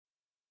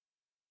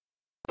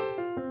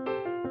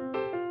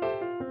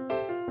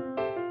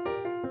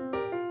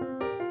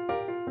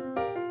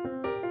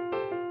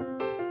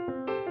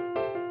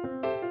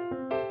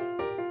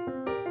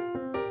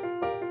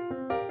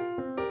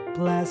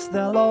Bless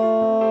the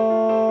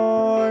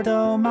Lord,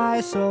 O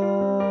my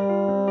soul.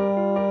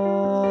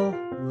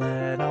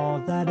 Let all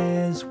that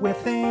is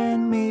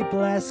within me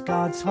bless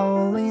God's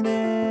holy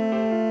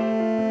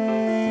name.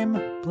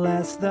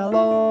 Bless the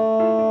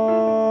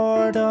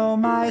Lord, O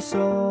my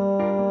soul,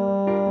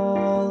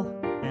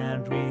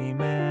 and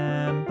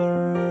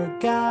remember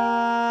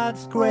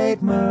God's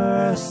great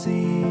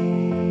mercy.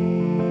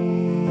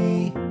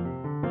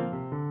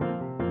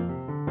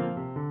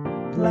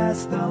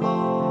 Bless the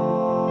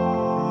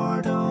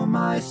Lord, O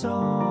my soul.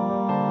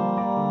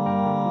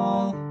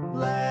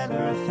 Let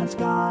earth and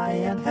sky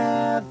and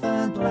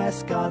heaven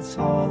bless God's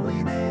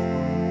holy name.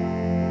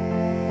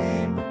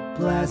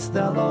 Bless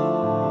the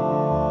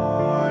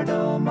Lord,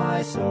 O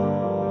my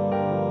soul,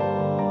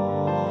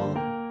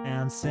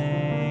 and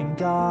sing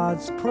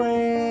God's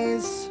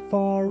praise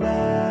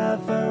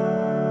forever.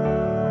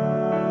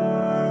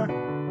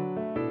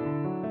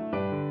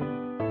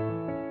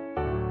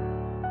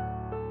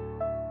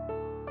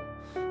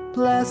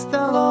 Bless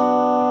the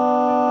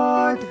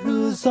Lord,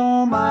 whose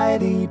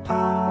almighty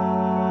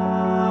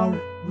power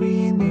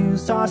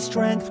renews our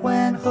strength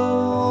when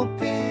hope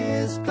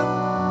is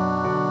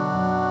gone.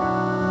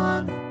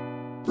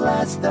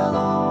 Bless the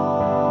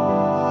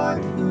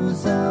Lord,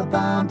 whose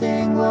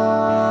abounding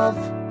love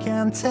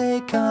can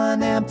take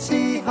an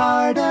empty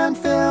heart and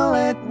fill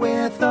it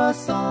with a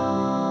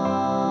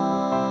song.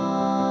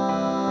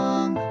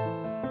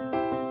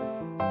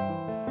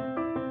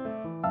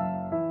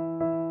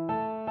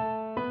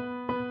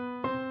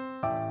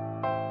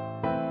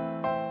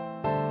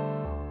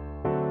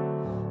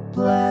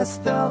 Bless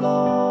the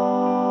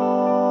Lord,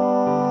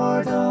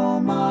 O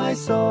my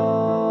soul.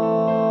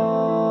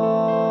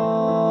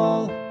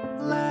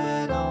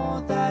 Let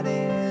all that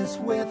is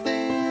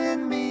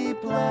within me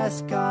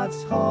bless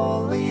God's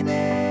holy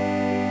name.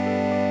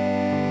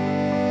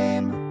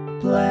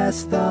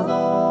 Bless the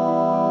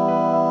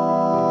Lord,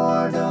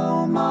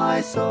 O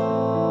my soul,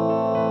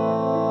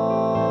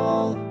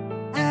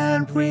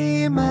 and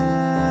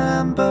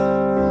remember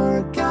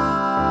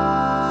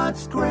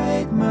God's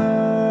great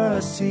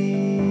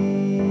mercy.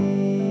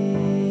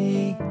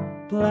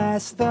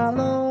 Bless the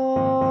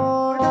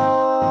Lord,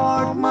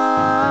 oh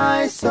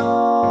my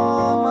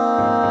soul,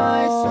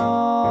 my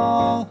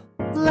soul.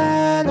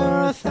 Let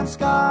earth and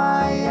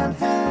sky and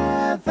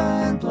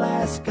heaven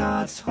bless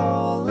God's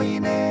holy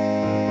name.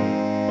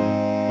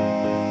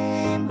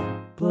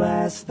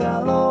 Bless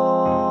the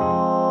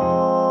Lord,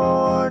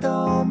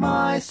 oh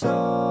my soul,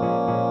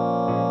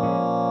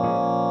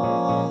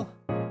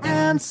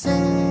 and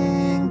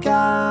sing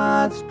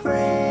God's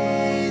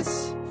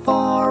praise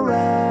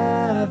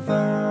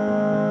forever.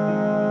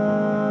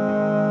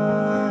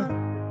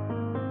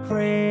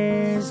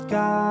 Praise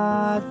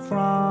God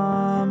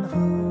from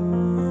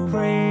whom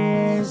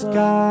praise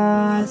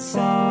God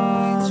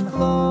from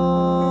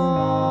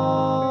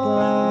flow,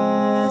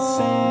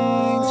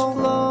 blessings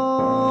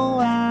flow,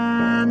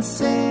 and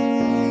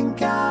sing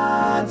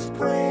God's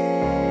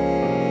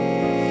praise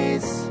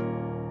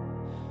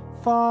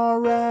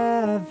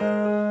forever,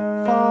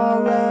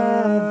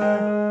 forever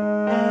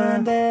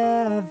and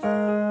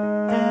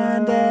ever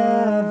and ever.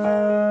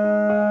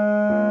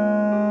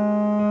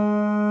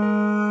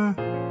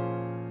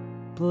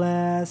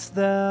 Bless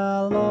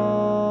the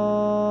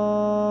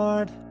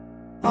Lord,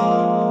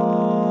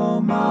 oh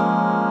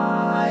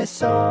my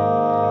soul.